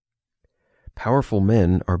Powerful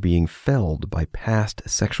men are being felled by past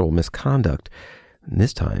sexual misconduct, and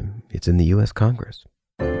this time it's in the U.S. Congress.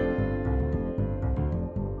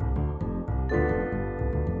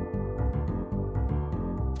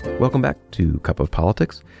 Welcome back to Cup of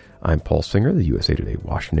Politics. I'm Paul Singer, the USA Today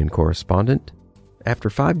Washington correspondent.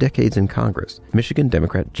 After 5 decades in Congress, Michigan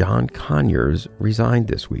Democrat John Conyers resigned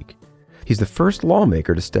this week. He's the first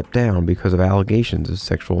lawmaker to step down because of allegations of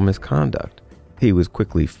sexual misconduct. He was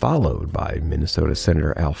quickly followed by Minnesota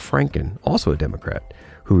Senator Al Franken, also a Democrat,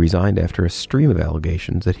 who resigned after a stream of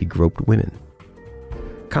allegations that he groped women.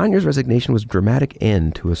 Conyers' resignation was a dramatic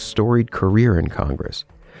end to a storied career in Congress.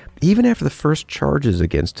 Even after the first charges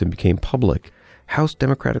against him became public, House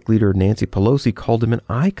Democratic leader Nancy Pelosi called him an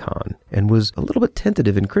icon and was a little bit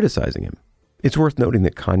tentative in criticizing him. It's worth noting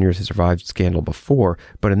that Conyers has survived scandal before,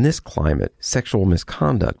 but in this climate, sexual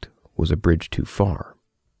misconduct was a bridge too far.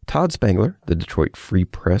 Todd Spangler, the Detroit Free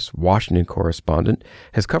Press Washington correspondent,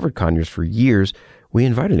 has covered Conyers for years. We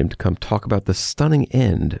invited him to come talk about the stunning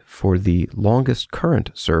end for the longest current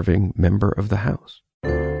serving member of the House.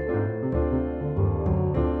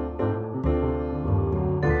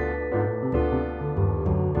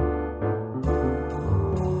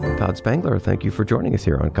 Todd Spangler, thank you for joining us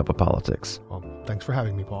here on Cup of Politics. Well, thanks for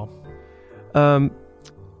having me, Paul.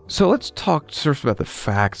 So let's talk first about the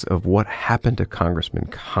facts of what happened to Congressman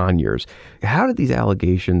Conyers. How did these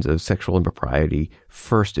allegations of sexual impropriety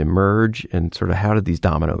first emerge, and sort of how did these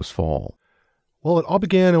dominoes fall? Well, it all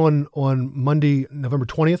began on Monday, November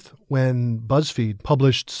 20th, when BuzzFeed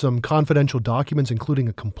published some confidential documents, including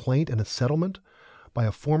a complaint and a settlement by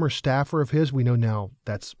a former staffer of his. We know now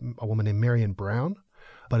that's a woman named Marion Brown,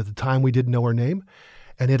 but at the time we didn't know her name.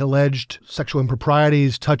 And it alleged sexual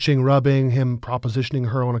improprieties, touching, rubbing, him propositioning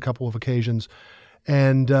her on a couple of occasions.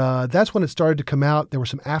 And that's when it started to come out. There were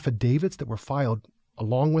some affidavits that were filed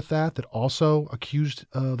along with that also accused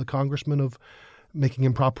the congressman of making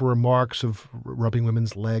improper remarks, of rubbing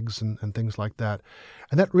women's legs and things like that.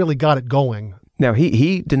 And that really got it going. Now,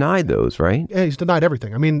 he denied those, right? Yeah, he's denied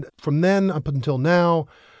everything. I mean, from then up until now,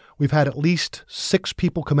 we've had at least 6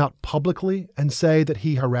 people come out publicly and say that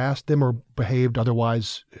he harassed them or behaved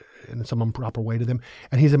otherwise in some improper way to them.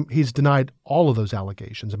 And he's denied all of those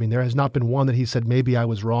allegations. I mean, there has not been one that he said, maybe I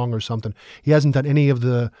was wrong or something. He hasn't done any of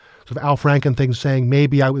the sort of Al Franken things saying,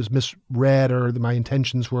 maybe I was misread or my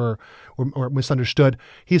intentions were misunderstood.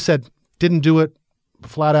 He said, didn't do it,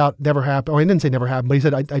 flat out, never happened. Or he didn't say never happened, but he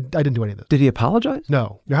said, I didn't do any of this. Did he apologize?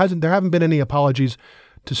 No, there haven't been any apologies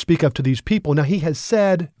to speak up to these people. Now, he has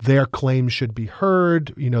said their claims should be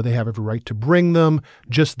heard. You know, they have every right to bring them.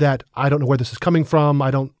 Just that I don't know where this is coming from.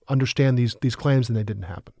 I don't understand these claims, and they didn't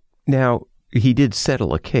happen. Now, he did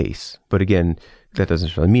settle a case, but again, that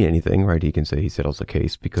doesn't really mean anything, right? He can say he settles a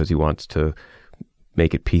case because he wants to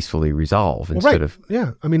make it peacefully resolve instead of...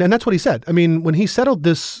 Yeah, I mean, and that's what he said. I mean, when he settled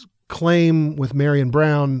this claim with Marion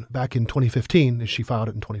Brown back in 2015, as she filed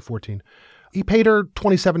it in 2014, he paid her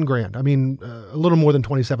 $27,000. I mean, a little more than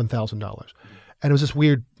 $27,000. And it was this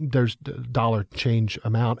weird, there's dollar change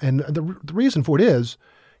amount. And the reason for it is,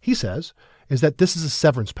 he says, is that this is a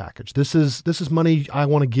severance package. This is money I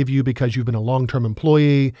want to give you because you've been a long-term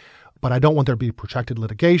employee, but I don't want there to be protracted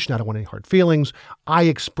litigation. I don't want any hard feelings. I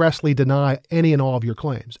expressly deny any and all of your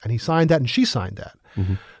claims. And he signed that and she signed that.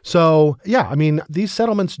 Mm-hmm. So, yeah, I mean, these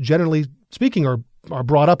settlements, generally speaking, are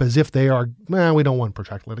brought up as if they are, we don't want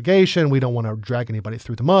protracted litigation. We don't want to drag anybody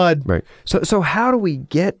through the mud. Right. So how do we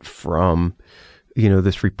get from,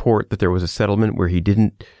 this report that there was a settlement where he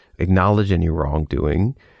didn't acknowledge any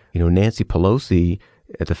wrongdoing? Nancy Pelosi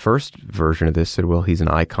at the first version of this said, well, he's an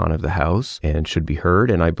icon of the House and should be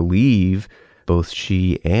heard. And I believe both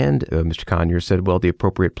she and Mr. Conyers said, well, the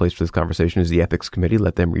appropriate place for this conversation is the Ethics Committee.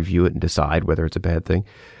 Let them review it and decide whether it's a bad thing.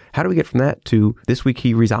 How do we get from that to this week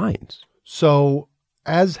he resigns? So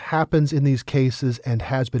as happens in these cases and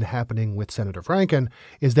has been happening with Senator Franken,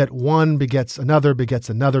 is that one begets another, begets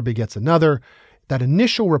another, begets another. That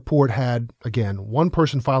initial report had, again, one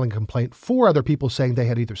person filing a complaint, 4 other people saying they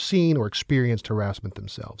had either seen or experienced harassment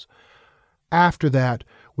themselves. After that,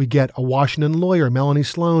 we get a Washington lawyer, Melanie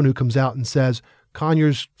Sloan, who comes out and says,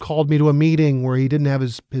 Conyers called me to a meeting where he didn't have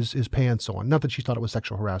his pants on. Not that she thought it was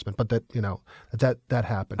sexual harassment, but that, that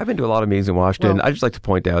happened. I've been to a lot of meetings in Washington. Well, I just like to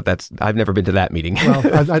point out I've never been to that meeting.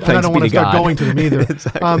 Well, I don't want to start going to them either.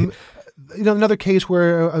 Exactly. Another case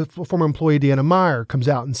where a former employee, Deanna Meyer, comes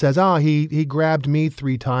out and says, he grabbed me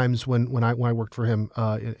 3 times when I worked for him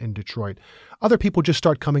in Detroit. Other people just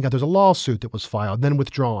start coming out. There's a lawsuit that was filed, then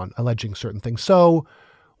withdrawn, alleging certain things. So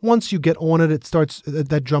once you get on it,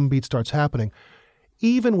 that drumbeat starts happening.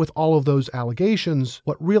 even with all of those allegations,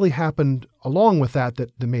 what really happened along with that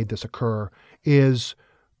made this occur is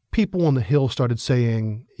people on the Hill started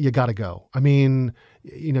saying, you got to go. I mean,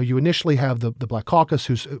 you initially have the Black Caucus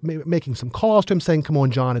who's making some calls to him saying, come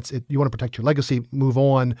on, John, you want to protect your legacy, move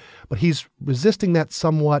on. But he's resisting that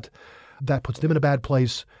somewhat. That puts them in a bad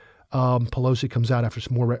place. Pelosi comes out after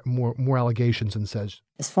some more allegations and says,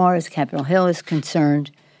 as far as Capitol Hill is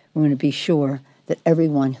concerned, we're going to be sure that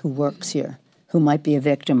everyone who works here, who might be a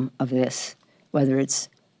victim of this, whether it's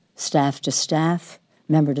staff to staff,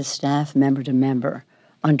 member to staff, member to member,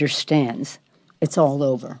 understands it's all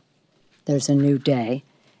over. There's a new day,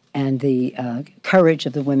 and the courage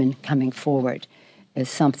of the women coming forward is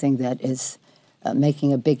something that is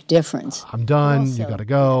making a big difference. I'm done. You got to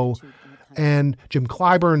go. And Jim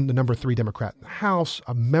Clyburn, the number 3 Democrat in the House,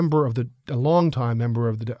 a longtime member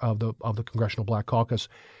of the Congressional Black Caucus,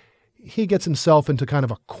 he gets himself into kind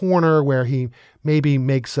of a corner where he maybe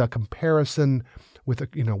makes a comparison with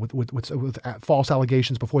false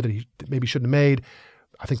allegations before that he maybe shouldn't have made.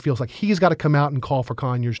 I think feels like he's got to come out and call for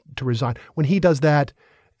Conyers to resign. When he does that,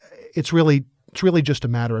 it's really just a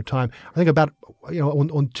matter of time. I think about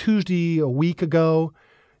on Tuesday a week ago,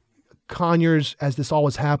 Conyers, as this all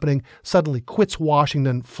was happening, suddenly quits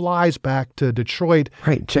Washington, flies back to Detroit.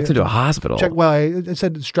 Right, checks into a hospital. It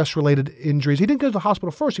said stress-related injuries. He didn't go to the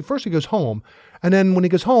hospital first. He goes home. And then when he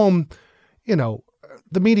goes home,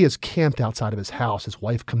 the media is camped outside of his house. His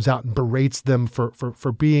wife comes out and berates them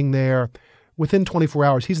for being there. Within 24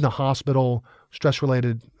 hours, he's in the hospital,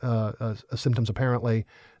 stress-related symptoms apparently,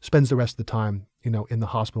 spends the rest of the time, in the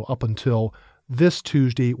hospital up until this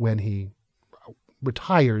Tuesday when he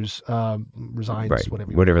retires, resigns, right.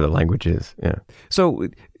 whatever the language is. Yeah. So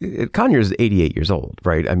Conyers is 88 years old,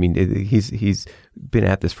 right? I mean, he's been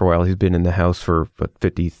at this for a while. He's been in the House for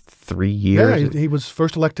 53 years. Yeah, he was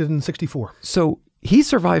first elected in 1964. So he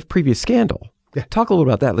survived previous scandal. Yeah. Talk a little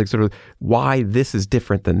about that, like sort of why this is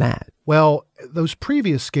different than that. Well, those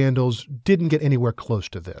previous scandals didn't get anywhere close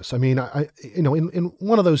to this. I mean, in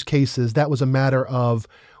one of those cases, that was a matter of,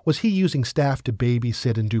 was he using staff to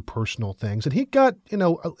babysit and do personal things? And he got, into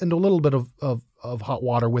a little bit of hot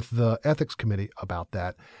water with the ethics committee about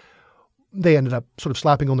that. They ended up sort of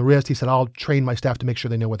slapping on the wrist. He said, I'll train my staff to make sure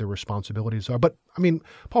they know what their responsibilities are. But I mean,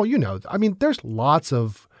 Paul, there's lots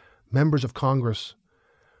of members of Congress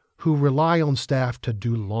who rely on staff to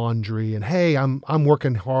do laundry and, hey, I'm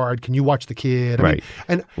working hard. Can you watch the kid? I mean,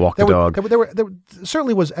 and walk the dog. There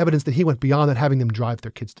certainly was evidence that he went beyond that, having them drive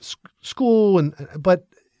their kids to school. But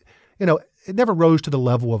it never rose to the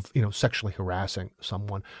level of, sexually harassing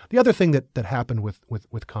someone. The other thing that happened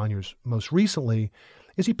with Conyers most recently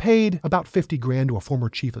is he paid about $50,000 to a former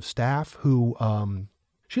chief of staff who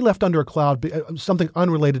she left under a cloud, something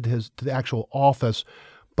unrelated to the actual office,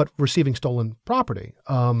 but receiving stolen property.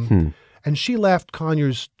 And she left.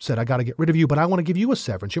 Conyers said, I got to get rid of you, but I want to give you a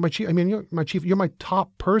severance. You're my chief. You're my chief. You're my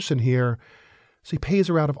top person here. So he pays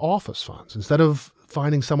her out of office funds instead of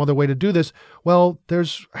finding some other way to do this. Well,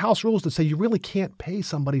 there's House rules that say you really can't pay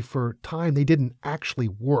somebody for time they didn't actually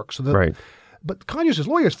work. So right. But Conyers'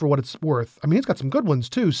 lawyers, for what it's worth, I mean, he's got some good ones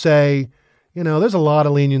too, say, there's a lot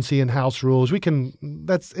of leniency in House rules.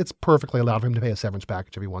 It's perfectly allowed for him to pay a severance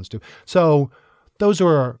package if he wants to. So those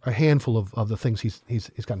are a handful of the things he's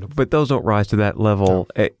gotten to. But those don't rise to that level.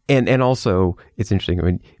 No. And also, it's interesting. I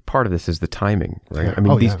mean, part of this is the timing, right? Yeah. I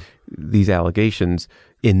mean, these allegations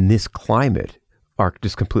in this climate are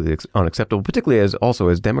just completely unacceptable, particularly as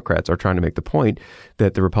Democrats are trying to make the point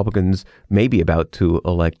that the Republicans may be about to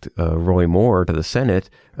elect Roy Moore to the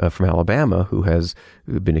Senate from Alabama, who has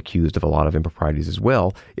been accused of a lot of improprieties as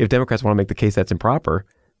well. If Democrats want to make the case that's improper,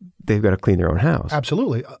 they've got to clean their own house.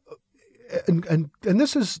 Absolutely. And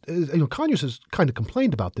this is Conyers has kind of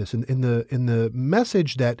complained about this in the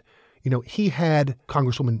message that he had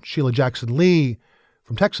Congresswoman Sheila Jackson Lee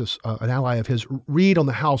from Texas, an ally of his, read on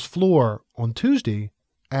the House floor on Tuesday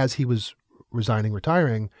as he was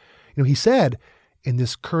retiring. He said, in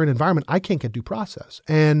this current environment, I can't get due process,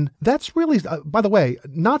 and that's really, by the way,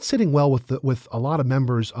 not sitting well with a lot of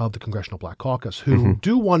members of the Congressional Black Caucus who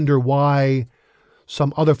do wonder why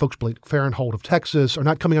some other folks, like Farenthold of Texas, are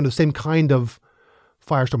not coming under the same kind of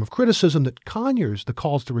firestorm of criticism that Conyers, the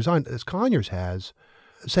calls to resign, as Conyers has,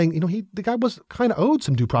 saying, the guy was kind of owed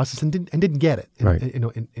some due process and didn't get it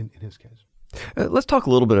in his case. Let's talk a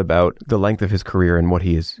little bit about the length of his career and what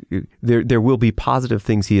he is. There will be positive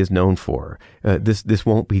things he is known for. This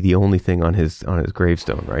won't be the only thing on his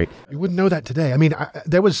gravestone, right? You wouldn't know that today. I mean,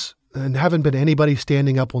 there was and haven't been anybody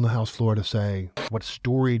standing up on the House floor to say what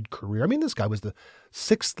storied career. I mean, this guy was the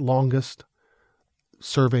 6th longest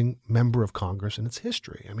serving member of Congress in its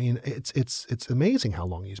history. I mean, it's amazing how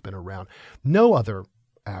long he's been around. No other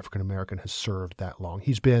African American has served that long.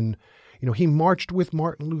 He's been, he marched with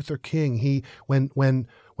Martin Luther King. When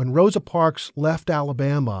Rosa Parks left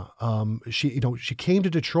Alabama, she came to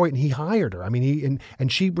Detroit and he hired her. I mean,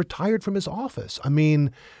 and she retired from his office. I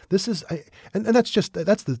mean, this is, and that's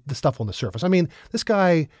the stuff on the surface. I mean, this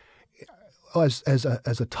guy, as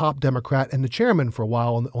a top Democrat and the chairman for a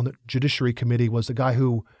while on the Judiciary Committee, was the guy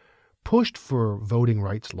who pushed for voting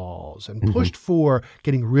rights laws and pushed for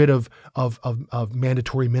getting rid of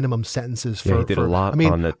mandatory minimum sentences. He did a lot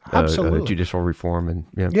on the judicial reform and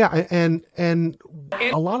a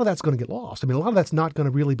lot of that's going to get lost. I mean, a lot of that's not going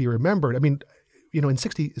to really be remembered. I mean, in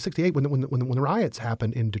 68 when the riots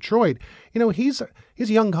happened in Detroit, he's a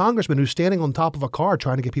young congressman who's standing on top of a car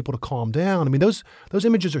trying to get people to calm down. I mean, those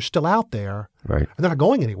images are still out there, right? And they're not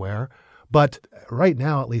going anywhere. But right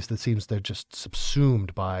now, at least, it seems they're just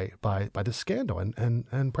subsumed by this scandal,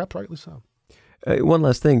 and perhaps rightly so. One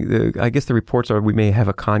last thing. I guess the reports are we may have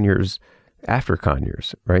a Conyers after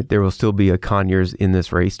Conyers, right? There will still be a Conyers in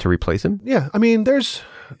this race to replace him? Yeah. I mean, it's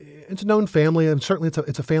a known family, and certainly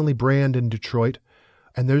it's a family brand in Detroit,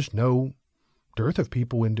 and there's no dearth of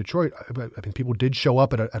people in Detroit. I mean, people did show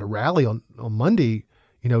up at a rally on Monday,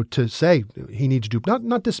 to say he needs due,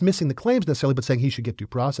 not dismissing the claims necessarily, but saying he should get due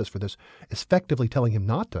process for this, effectively telling him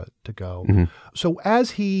not to go. Mm-hmm. So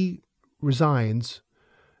as he resigns,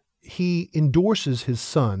 he endorses his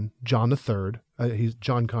son, John III.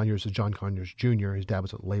 John Conyers is John Conyers Jr. His dad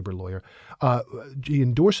was a labor lawyer. He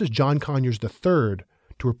endorses John Conyers III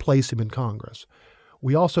to replace him in Congress.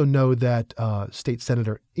 We also know that State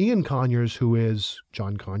Senator Ian Conyers, who is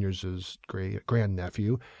John Conyers'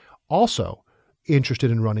 grandnephew, also interested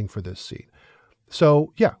in running for this seat.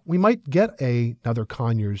 So, yeah, we might get another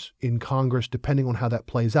Conyers in Congress, depending on how that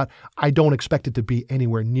plays out. I don't expect it to be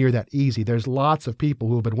anywhere near that easy. There's lots of people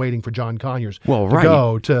who have been waiting for John Conyers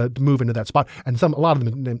to move into that spot, and a lot of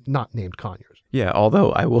them not named Conyers. Yeah,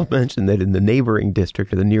 although I will mention that in the neighboring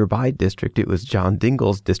district or the nearby district, it was John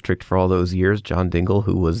Dingell's district for all those years. John Dingell,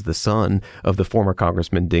 who was the son of the former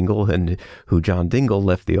Congressman Dingell, and who John Dingell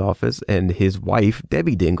left the office, and his wife,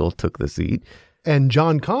 Debbie Dingell, took the seat. And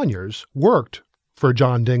John Conyers worked for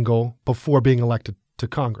John Dingell before being elected to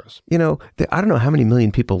Congress. I don't know how many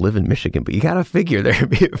million people live in Michigan, but you got to figure there'd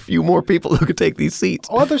be a few more people who could take these seats.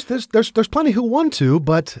 Oh, there's plenty who want to,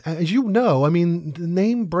 but as you know, I mean, the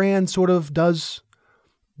name brand sort of does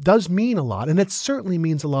mean a lot, and it certainly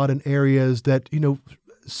means a lot in areas that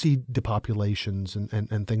see depopulations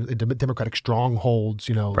and things, Democratic strongholds,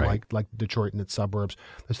 right, like Detroit and its suburbs.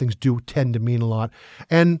 Those things do tend to mean a lot,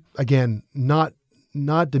 and again, not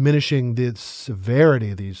diminishing the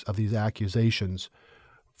severity of these accusations.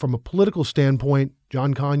 From a political standpoint,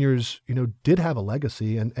 John Conyers, did have a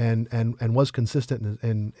legacy and was consistent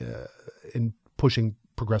in pushing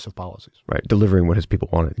progressive policies. Right, delivering what his people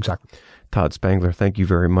wanted. Exactly. Todd Spangler, thank you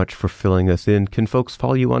very much for filling us in. Can folks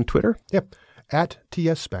follow you on Twitter? Yep, at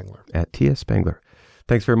TS Spangler. At TS Spangler.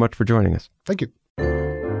 Thanks very much for joining us. Thank you.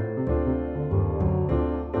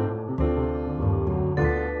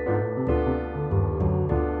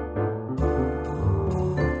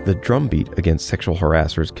 The drumbeat against sexual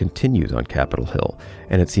harassers continues on Capitol Hill,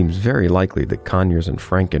 and it seems very likely that Conyers and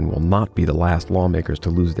Franken will not be the last lawmakers to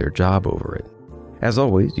lose their job over it. As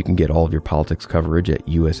always, you can get all of your politics coverage at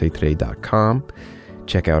usatoday.com.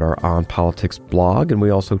 Check out our On Politics blog, and we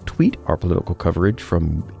also tweet our political coverage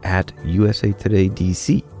from at USA Today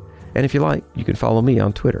DC. And if you like, you can follow me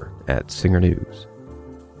on Twitter at Singer News.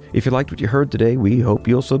 If you liked what you heard today, we hope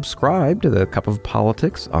you'll subscribe to The Cup of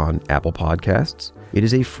Politics on Apple Podcasts. It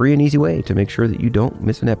is a free and easy way to make sure that you don't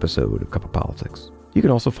miss an episode of Cup of Politics. You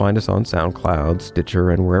can also find us on SoundCloud,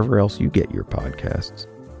 Stitcher, and wherever else you get your podcasts.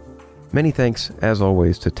 Many thanks, as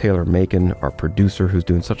always, to Taylor Macon, our producer, who's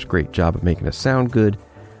doing such a great job of making us sound good.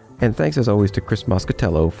 And thanks, as always, to Chris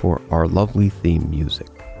Moscatello for our lovely theme music.